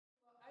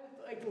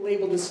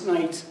labeled this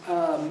night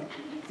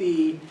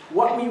the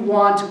what we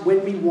want,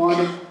 when we want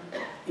it,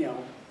 you know,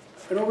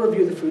 an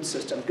overview of the food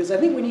system, because I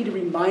think we need to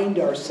remind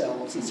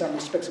ourselves in some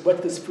respects of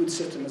what this food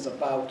system is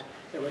about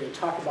that we're going to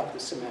talk about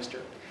this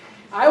semester.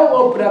 I will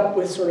open up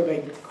with sort of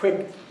a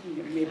quick,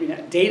 maybe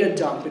not data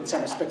dump in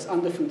some respects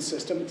on the food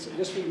system, so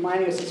just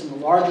reminding us of some of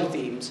the larger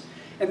themes.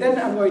 And then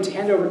I'm going to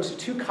hand over to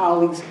two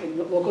colleagues in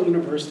local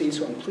universities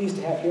who I'm pleased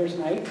to have here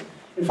tonight.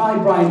 And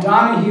finally, Brian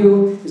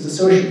Donahue is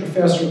Associate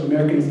Professor of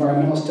American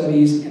Environmental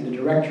Studies and the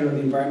Director of the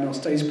Environmental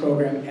Studies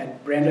Program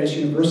at Brandeis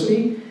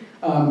University.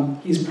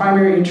 His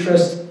primary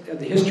interest in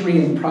the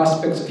history and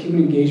prospects of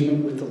human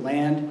engagement with the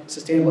land,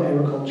 sustainable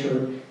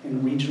agriculture,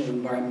 and regional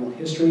environmental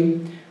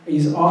history.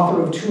 He's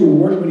author of 2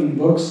 award-winning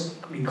books,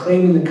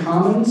 Reclaiming the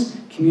Commons,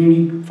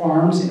 Community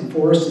Farms and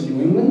Forests in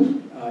New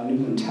England, New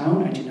England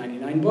Town,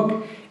 1999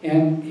 book,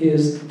 and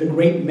his The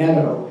Great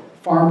Meadow,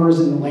 Farmers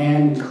and the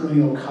Land in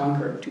Colonial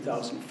Concord,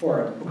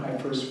 2004, the book I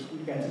first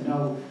got to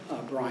know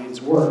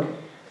Brian's work.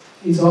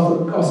 He's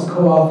also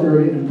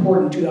co-authored an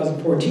important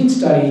 2014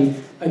 study,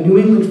 A New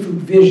England Food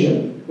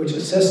Vision, which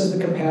assesses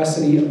the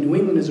capacity of New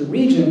England as a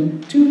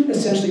region to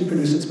essentially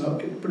produce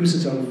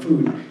its own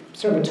food.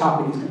 Sort of a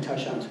topic he's going to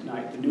touch on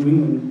tonight, the New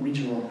England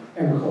regional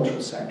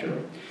agricultural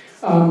sector.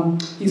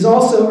 He's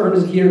also earned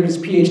his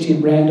PhD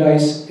at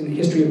Brandeis in the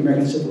history of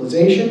American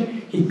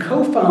civilization. He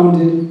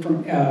co-founded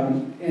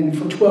and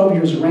for 12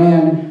 years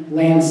ran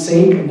Land's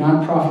Sake, a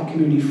nonprofit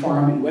community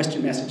farm in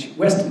Weston,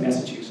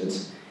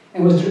 Massachusetts,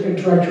 and was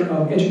director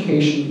of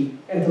education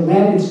at the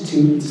Land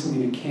Institute in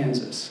Salina,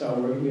 Kansas. So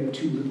we have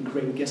 2 really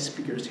great guest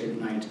speakers here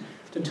tonight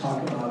to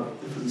talk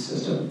about the food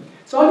system.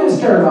 So I'm going to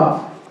start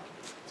off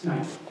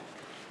tonight.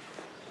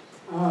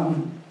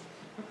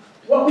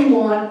 What we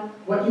want,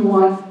 what you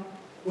want,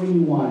 when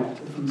you want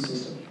it, the food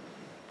system.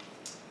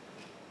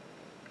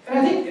 And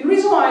I think the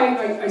reason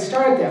why I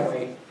started that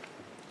way,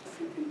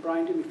 and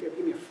Brian, do me a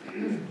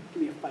favor,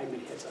 give me a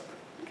 5-minute heads up,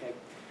 okay?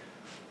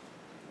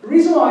 The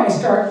reason why I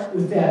start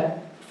with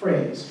that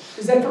phrase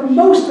is that for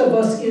most of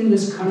us in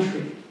this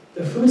country,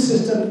 the food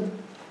system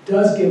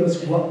does give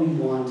us what we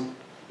want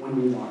when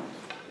we want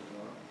it.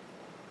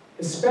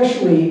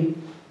 Especially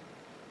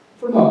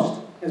for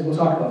most, as we'll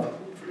talk about.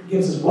 It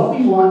gives us what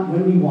we want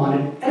when we want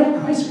it at a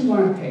price we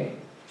want to pay.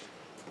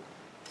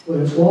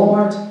 Whether it's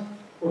Walmart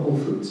or Whole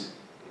Foods.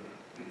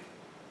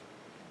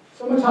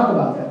 So I'm going to talk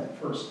about that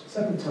first,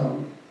 set the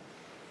tone.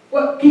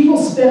 What people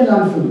spend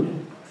on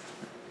food.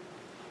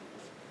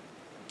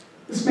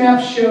 This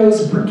map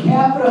shows per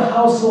capita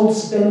household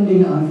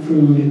spending on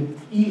food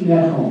eaten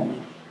at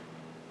home.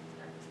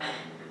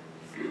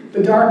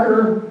 The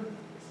darker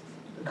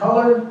the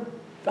color,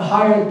 the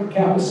higher the per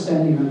capita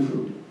spending on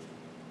food.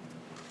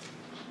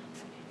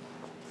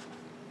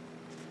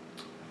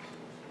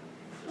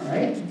 All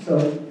right,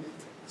 so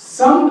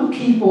some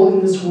people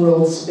in this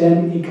world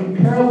spend a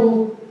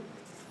comparable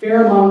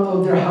fair amount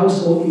of their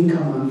household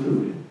income on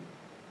food.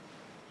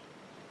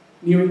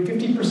 Nearing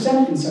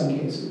 50% in some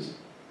cases.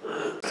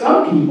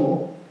 Some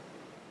people,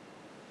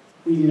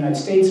 in the United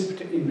States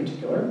in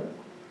particular,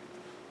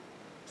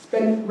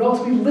 spend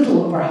relatively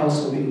little of our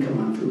household income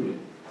on food.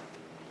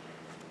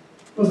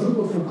 Let's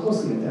look more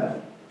closely at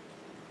that.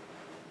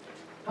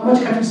 How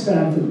much countries spend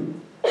on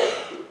food?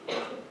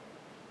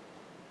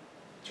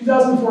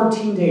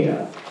 2014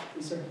 data.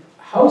 These are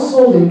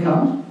household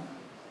income,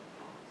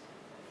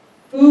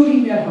 food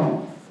eaten at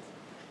home.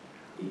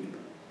 The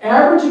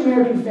average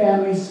American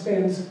family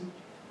spends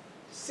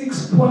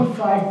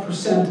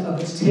 6.5% of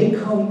its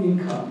take-home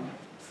income,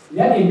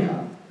 net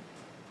income,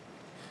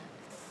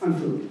 on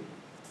food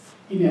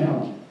eaten at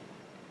home.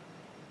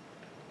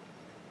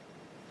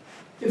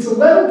 It's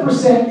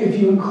 11% if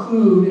you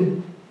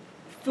include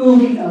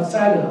food eaten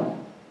outside the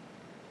home,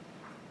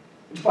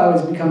 which by the way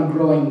has become a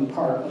growing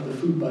part of the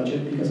food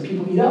budget because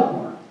people eat out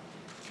more.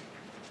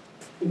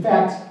 In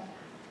fact,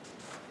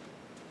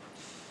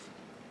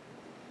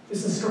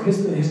 this is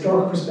the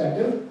historical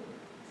perspective.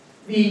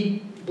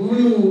 The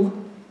blue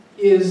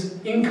is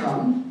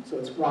income, so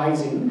it's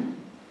rising,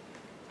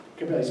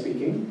 comparatively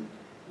speaking.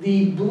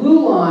 The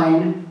blue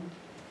line,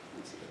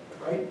 let's see if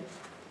I got that right.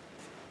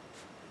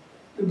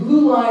 The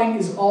blue line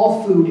is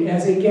all food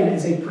as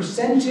a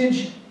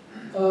percentage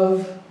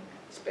of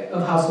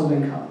household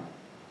income.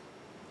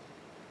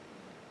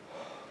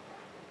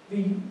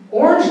 The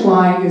orange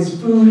line is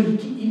food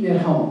eaten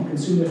at home,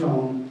 consumed at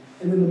home,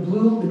 and then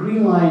the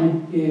green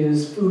line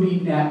is food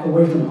eaten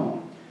away from home.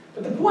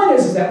 But the point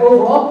is that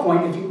overall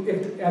point,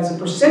 if as a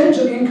percentage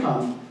of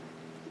income,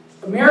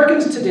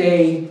 Americans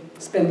today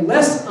spend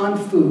less on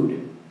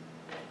food,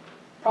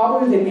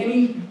 probably than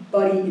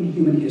anybody in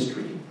human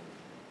history.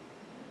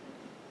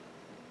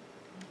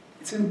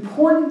 It's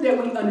important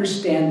that we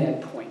understand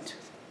that point.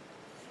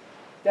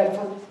 That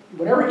for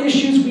whatever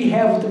issues we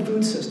have with the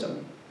food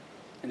system,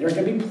 and there's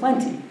going to be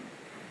plenty,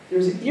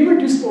 there's an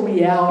irreducible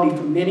reality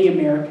for many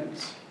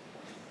Americans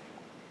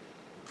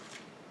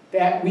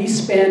that we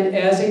spend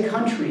as a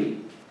country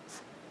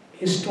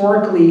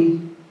historically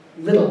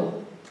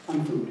little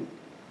on food.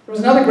 There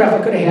was another graph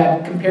I could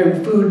have had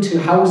comparing food to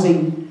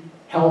housing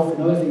health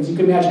and other things. You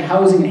can imagine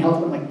housing and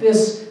health went like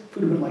this,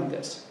 food went like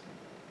this.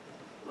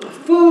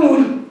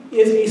 Food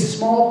is a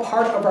small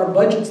part of our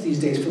budgets these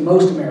days for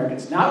most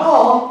Americans. Not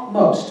all,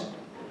 most.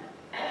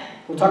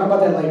 We'll talk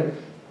about that later.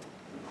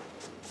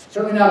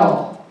 Certainly not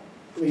all,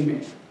 believe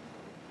me.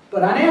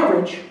 But on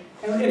average,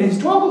 and in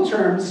historical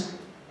terms,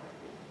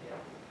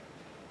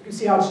 you can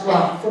see how it's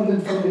dropped from the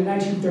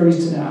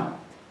 1930s to now.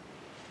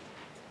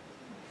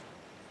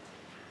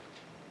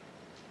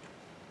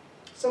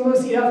 Some of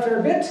us eat out a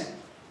fair bit.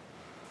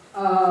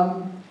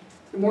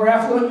 The more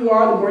affluent you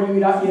are, the more you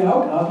eat out,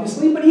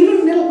 obviously, but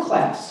even middle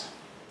class.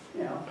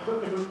 You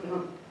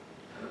know.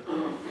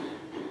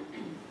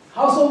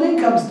 Household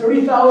incomes,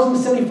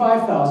 $30,000 to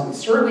 $75,000.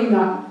 Certainly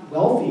not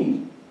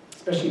wealthy,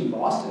 especially in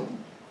Boston.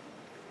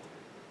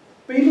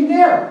 But even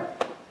there,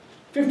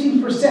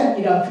 15%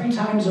 eat out 3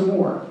 times or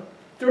more.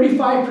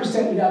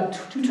 35% eat out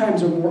 2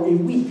 times or more a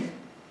week.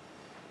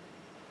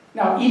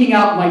 Now, eating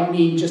out might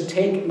mean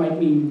it might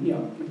mean,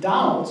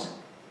 McDonald's,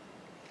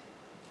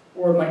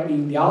 or it might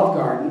mean the Olive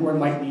Garden, or it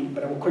might mean,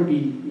 but it could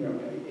be,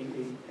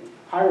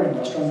 a higher-end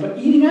restaurant, but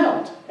eating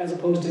out as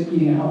opposed to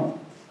eating at home.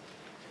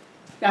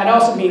 Now, it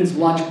also means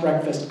lunch,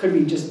 breakfast. It could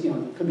be just,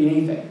 it could be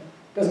anything.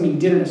 Doesn't mean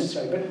dinner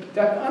necessarily,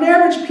 but on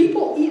average,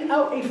 people eat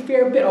out a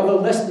fair bit, although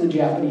less than the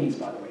Japanese,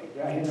 by the way.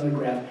 I had another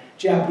graph.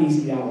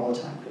 Japanese eat out all the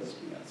time because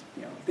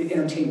they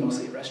entertain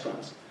mostly at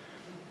restaurants.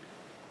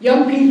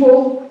 Young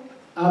people,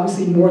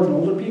 obviously more than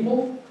older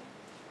people.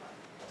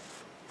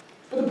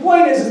 But the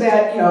point is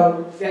that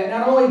that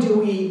not only do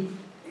we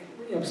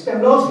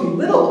spend relatively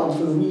little on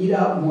food, we eat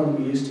out more than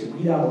we used to.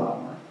 We eat out a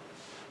lot more.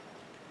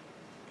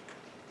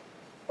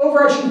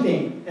 Overarching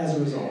theme as a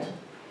result.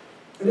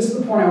 And this is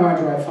the point I want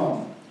to drive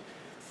home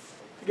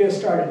to get us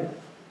started.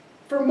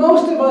 For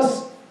most of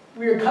us,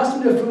 we're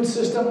accustomed to a food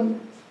system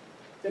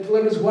that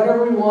delivers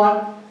whatever we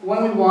want,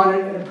 when we want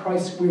it, at a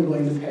price we're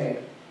willing to pay.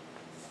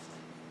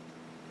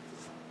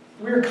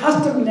 We're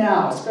accustomed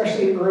now,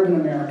 especially in urban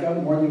America,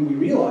 more than we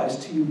realize,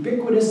 to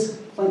ubiquitous,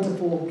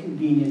 plentiful,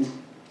 convenient,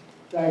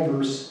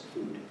 diverse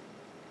food.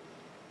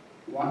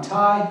 You want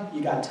Thai,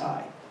 you got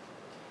Thai.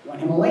 You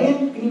want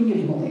Himalayan, you can even get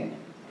Himalayan.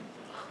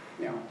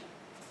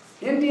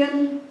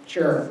 Indian,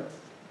 sure.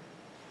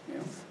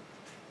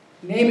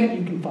 Name it,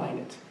 you can find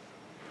it.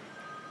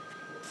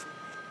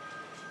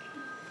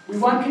 We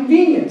want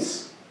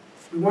convenience.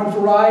 We want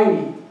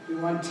variety. We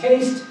want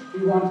taste.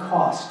 We want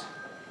cost.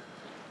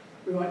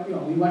 We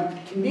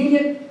want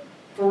convenient,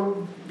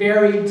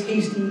 very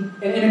tasty,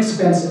 and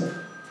inexpensive.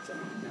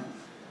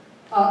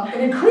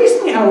 And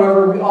increasingly,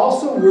 however, we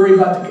also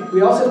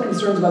have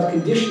concerns about the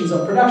conditions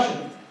of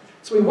production.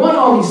 So we want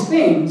all these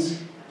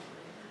things,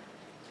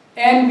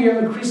 and we are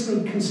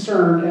increasingly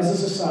concerned as a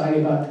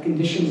society about the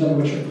conditions under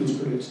which our food is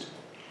produced.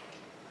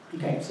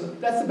 Okay, so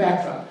that's the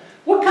backdrop.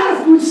 What kind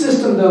of food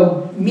system,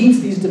 though, meets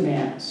these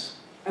demands?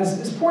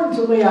 It's important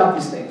to lay out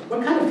these things.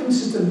 What kind of food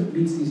system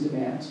meets these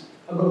demands?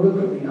 I'll go real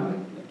quickly. I'm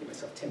going to give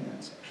myself 10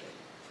 minutes,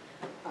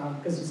 actually,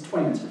 because it's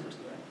 20 minutes first.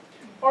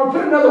 Or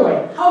put it another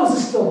way, how is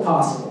this still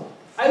possible?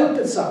 I looked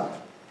this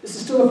up. This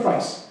is still a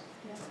price.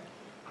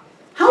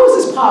 How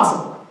is this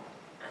possible?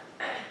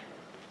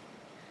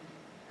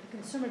 The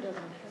consumer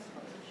doesn't.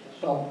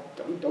 Well,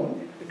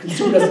 don't. The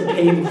consumer doesn't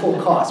pay the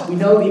full cost. We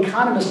know the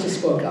economist just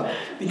spoke up.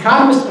 The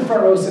economist in the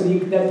front row said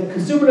that the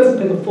consumer doesn't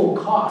pay the full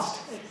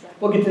cost. Exactly.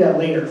 We'll get to that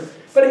later.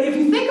 But if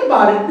you think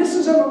about it, this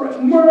is a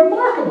more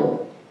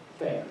remarkable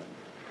thing.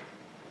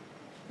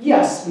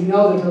 Yes, we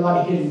know that there are a lot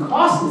of hidden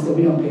costs that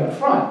we don't pay up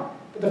front.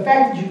 But the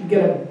fact that you can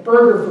get a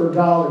burger for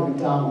 $1 at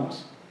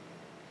McDonald's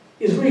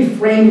is really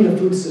framing the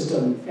food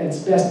system at its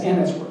best and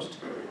its worst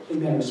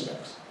in many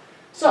respects.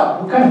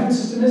 So, what kind of food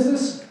system is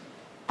this?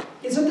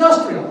 It's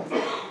industrial.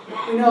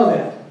 We know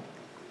that.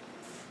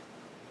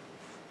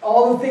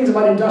 All the things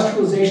about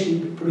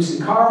industrialization,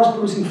 producing cars,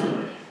 producing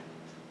food.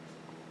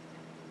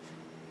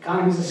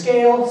 Economies of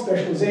scale,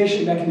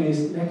 specialization,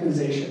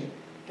 mechanization.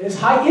 It has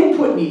high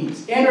input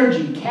needs,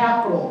 energy,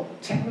 capital,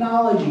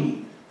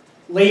 technology,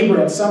 labor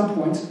at some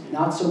points,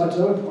 not so much at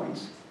other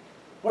points.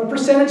 What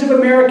percentage of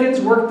Americans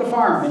work the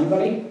farm?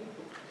 Anybody?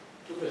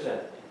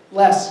 2%.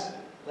 Less.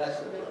 Less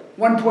than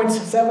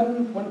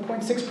 1.7,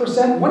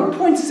 1.6%.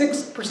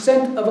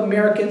 1.6% of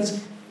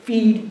Americans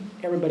feed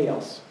everybody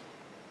else.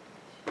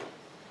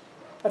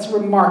 That's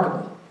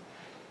remarkable.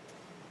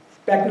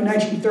 Back in the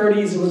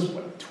 1930s, it was,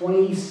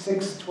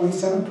 26,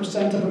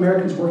 27% of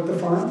Americans worked the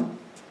farm.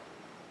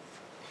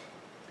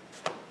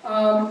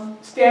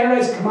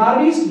 Standardized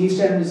commodities, you need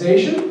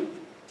standardization.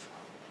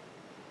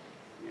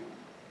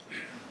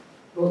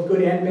 Both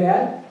good and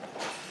bad.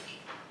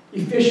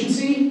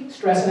 Efficiency,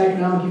 stress on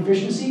economic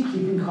efficiency,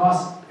 keeping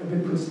costs of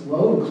inputs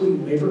low,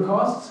 including labor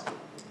costs.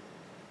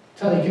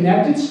 Tightly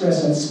connected,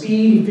 stress on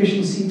speed,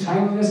 efficiency,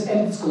 timeliness,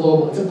 and it's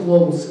global. It's a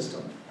global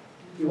system.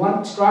 You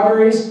want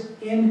strawberries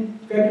in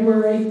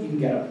February, you can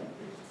get them.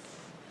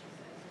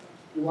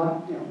 You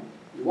want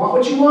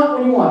what you want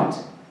when you want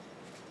it.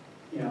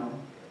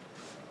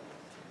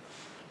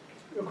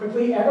 Real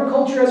quickly,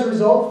 agriculture as a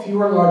result,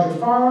 fewer larger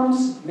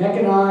farms,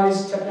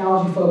 mechanized,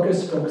 technology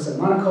focus on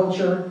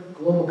monoculture,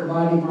 global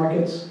commodity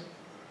markets,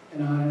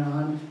 and on and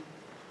on.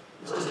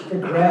 It's just a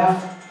quick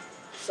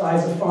graph,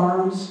 size of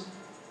farms.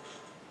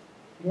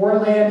 More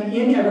land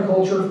in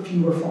agriculture,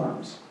 fewer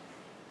farms.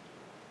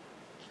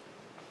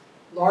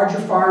 Larger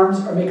farms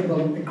are making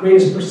the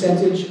greatest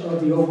percentage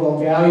of the overall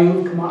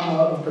value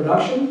of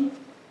production.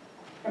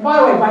 And by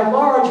the way, by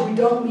large, we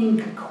don't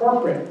mean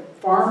corporate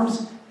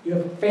farms. You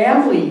have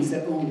families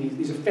that own these.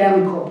 These are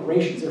family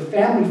corporations. They're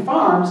family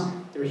farms.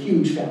 They're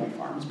huge family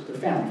farms, but they're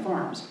family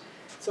farms.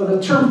 So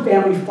the term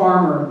family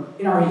farmer,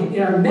 in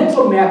our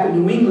mental map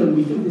in New England,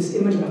 we think this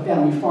image of a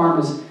family farm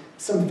is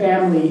some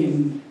family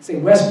in, say,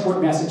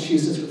 Westport,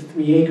 Massachusetts with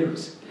 3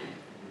 acres.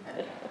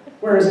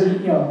 Whereas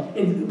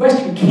in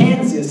western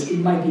Kansas, it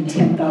might be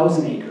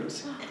 10,000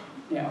 acres.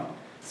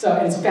 So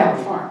and it's a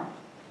family farm.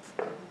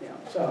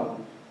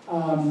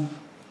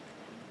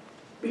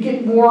 We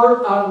get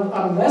more out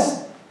of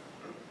less,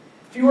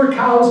 fewer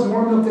cows,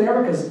 more milk than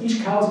ever, because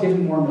each cow is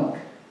giving more milk.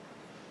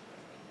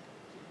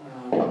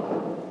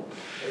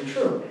 Very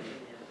true.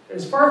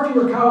 There's far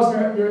fewer cows.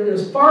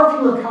 There's far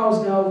fewer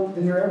cows now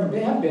than there ever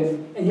have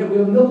been, and yet we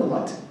have milk a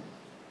lot.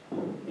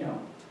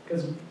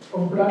 Because of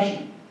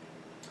overproduction.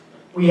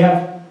 We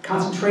have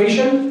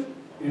concentration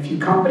in a few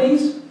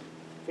companies.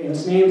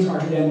 Famous names: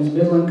 Archer Daniels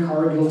Midland,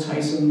 Cargill,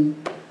 Tyson,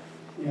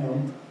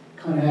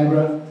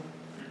 Conagra.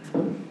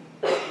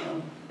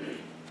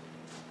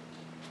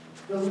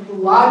 The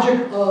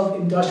logic of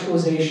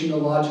industrialization, the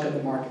logic of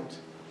the market.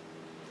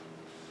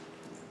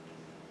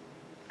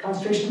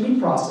 Concentration in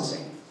meat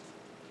processing.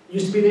 It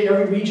used to be that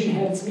every region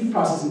had its meat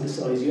processing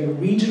facilities. You had a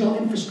regional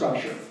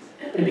infrastructure.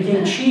 But it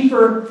became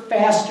cheaper,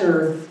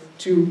 faster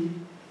to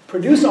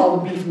produce all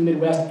the beef in the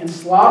Midwest and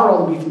slaughter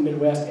all the beef in the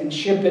Midwest and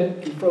ship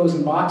it in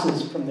frozen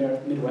boxes from the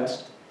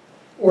Midwest.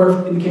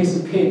 Or in the case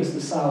of pigs,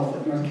 the South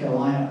of North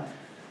Carolina.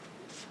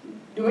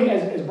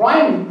 As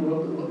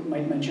Brian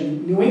might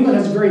mention, New England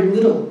has very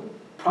little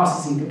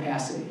processing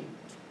capacity.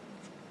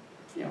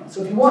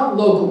 So if you want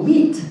local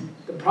meat,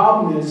 the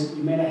problem is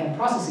you may not have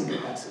processing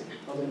capacity,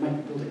 although they might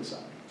be building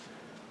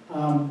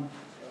some.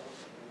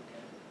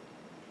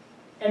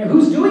 And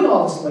who's doing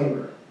all this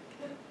labor?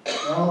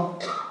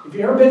 Well, if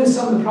you've ever been to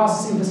some of the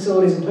processing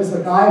facilities in places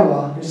like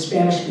Iowa, there's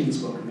Spanish being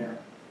spoken there.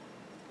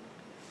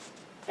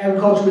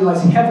 Agriculture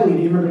relies heavily on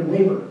immigrant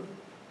labor,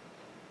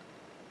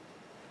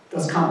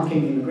 thus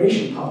complicating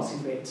immigration policy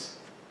debates.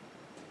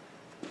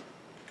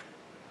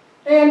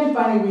 And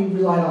finally, we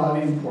rely on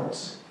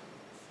imports.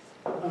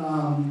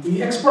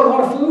 We export a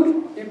lot of food.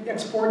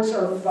 Exports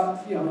are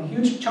about, a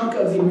huge chunk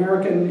of the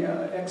American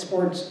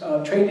exports.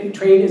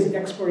 Trade is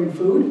exporting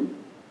food,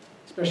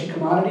 especially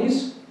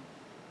commodities.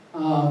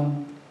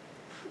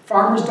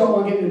 Farmers don't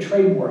want to get into a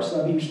trade war, so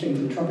that'd be interesting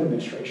for the Trump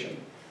administration,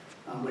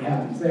 what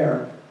happens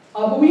there.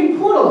 But we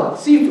import a lot,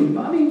 seafood.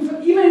 I mean,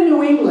 even in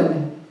New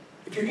England,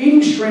 if you're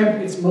eating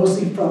shrimp, it's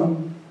mostly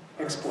from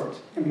export.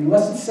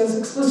 Unless it says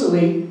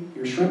explicitly,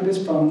 your shrimp is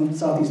from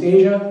Southeast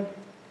Asia,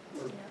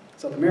 or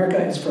South America,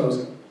 it's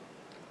frozen.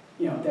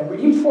 That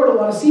we import a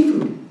lot of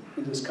seafood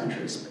into this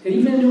country,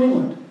 even in New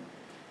England,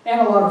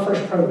 and a lot of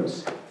fresh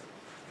produce.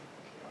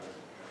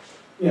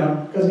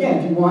 Because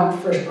again, if you want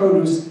fresh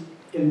produce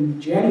in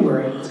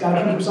January, it's got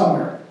to come from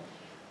somewhere.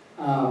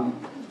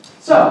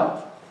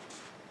 So,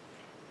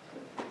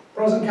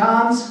 pros and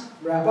cons,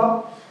 wrap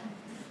up.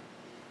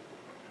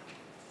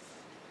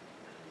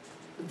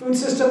 The food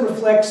system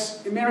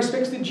reflects, in many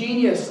respects, the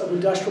genius of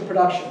industrial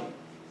production.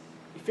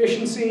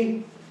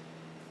 Efficiency,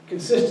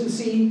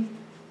 consistency,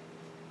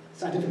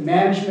 scientific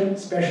management,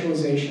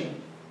 specialization.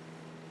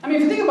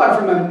 If you think about it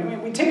for a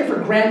moment, we take it for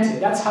granted.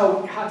 That's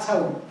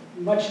how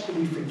much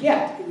we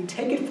forget. We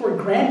take it for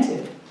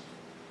granted,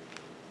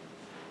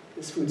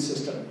 this food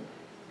system.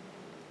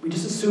 We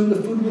just assume the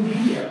food will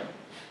be there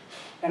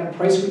at a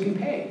price we can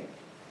pay.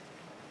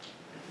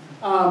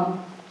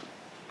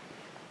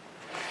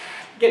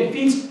 Again,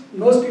 feeds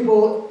most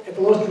people at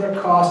the lowest direct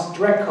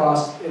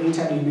cost at any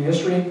time in human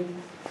history.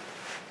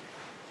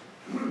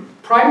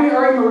 Primary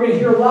argument we're going to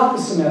hear a lot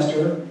this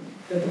semester,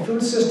 that the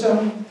food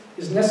system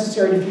is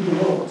necessary to feed the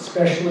world,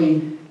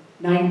 especially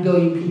 9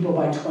 billion people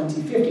by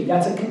 2050.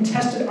 That's a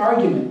contested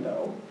argument,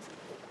 though.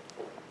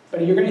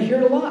 But you're going to hear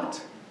it a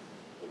lot.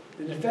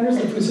 The defenders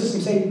of the food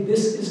system say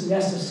this is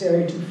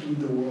necessary to feed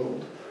the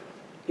world.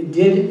 It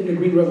did in the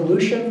Green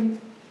Revolution.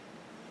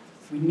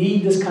 We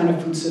need this kind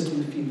of food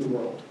system to feed the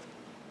world.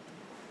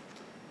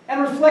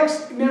 And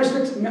reflects, in many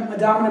respects,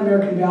 dominant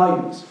American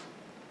values.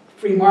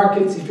 Free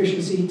markets,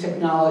 efficiency,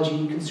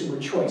 technology, consumer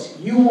choice.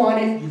 You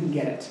want it, you can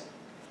get it.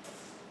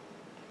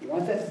 You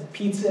want that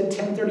pizza at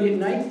 10:30 at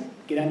night?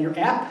 Get on your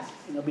app,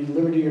 and it'll be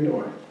delivered to your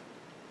door.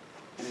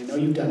 And I know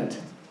you've done it.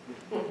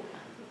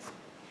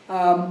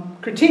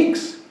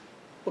 Critiques.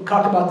 We'll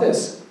talk about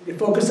this. It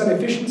focuses on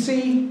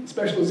efficiency,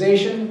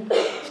 specialization,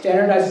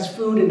 standardizes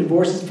food, and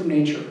divorces from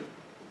nature.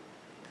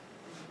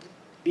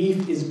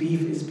 Beef is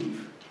beef is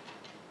beef.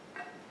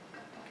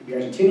 Could be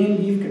Argentinian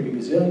beef, could be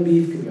Brazilian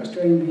beef, could be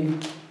Australian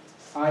beef,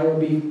 Iowa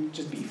beef,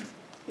 just beef.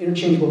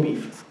 Interchangeable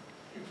beef.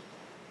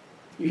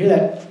 You hear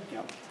that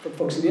from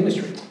folks in the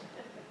industry.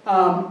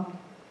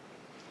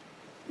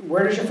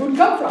 where does your food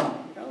come from?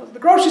 The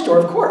grocery store,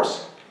 of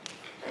course.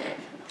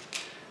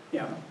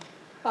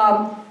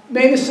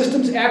 Many of the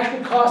system's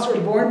actual costs are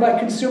borne by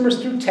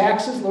consumers through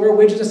taxes, lower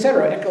wages,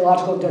 etc.,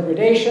 ecological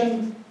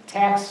degradation,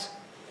 tax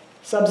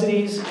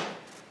subsidies,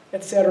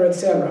 etc.,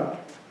 etc.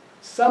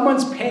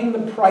 Someone's paying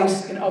the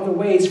price in other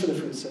ways for the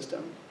food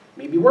system.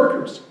 Maybe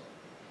workers.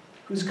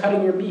 Who's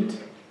cutting your meat?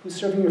 Who's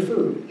serving your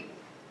food?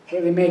 What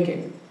are they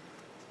making?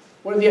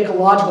 What are the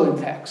ecological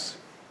impacts?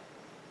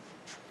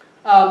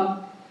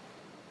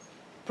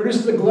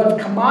 Produces a glut of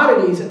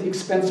commodities at the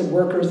expense of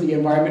workers, the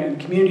environment, and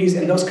communities,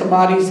 and those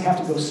commodities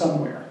have to go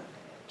somewhere.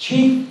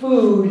 Cheap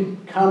food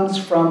comes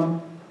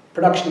from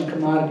production of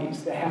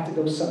commodities that have to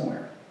go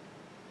somewhere.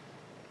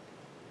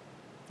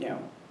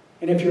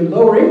 And if you're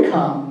lower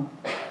income,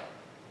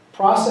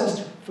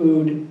 processed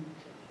food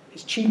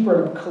is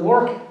cheaper in a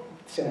caloric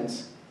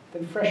sense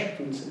than fresh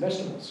fruits and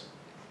vegetables.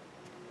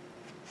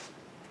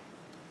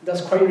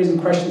 Thus, quite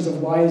raising questions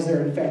of why is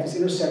there, in fact, this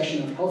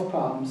intersection of health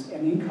problems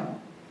and income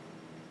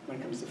when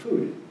it comes to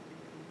food.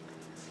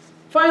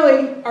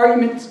 Finally,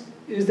 argument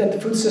is that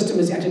the food system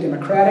is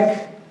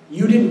anti-democratic.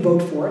 You didn't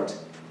vote for it.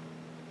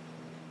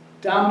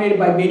 Dominated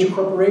by major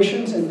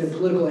corporations and their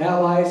political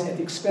allies at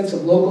the expense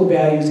of local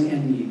values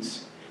and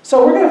needs.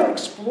 So we're going to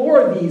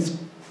explore these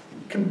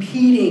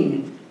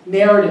competing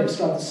narratives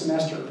throughout the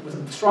semester with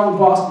a strong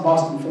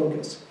Boston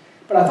focus.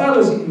 But I thought it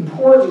was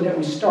important that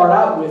we start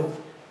out with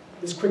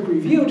this quick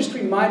review just to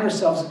remind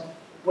ourselves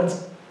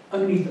what's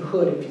underneath the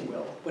hood, if you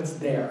will. What's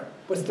there?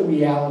 What's the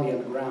reality on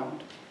the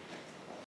ground?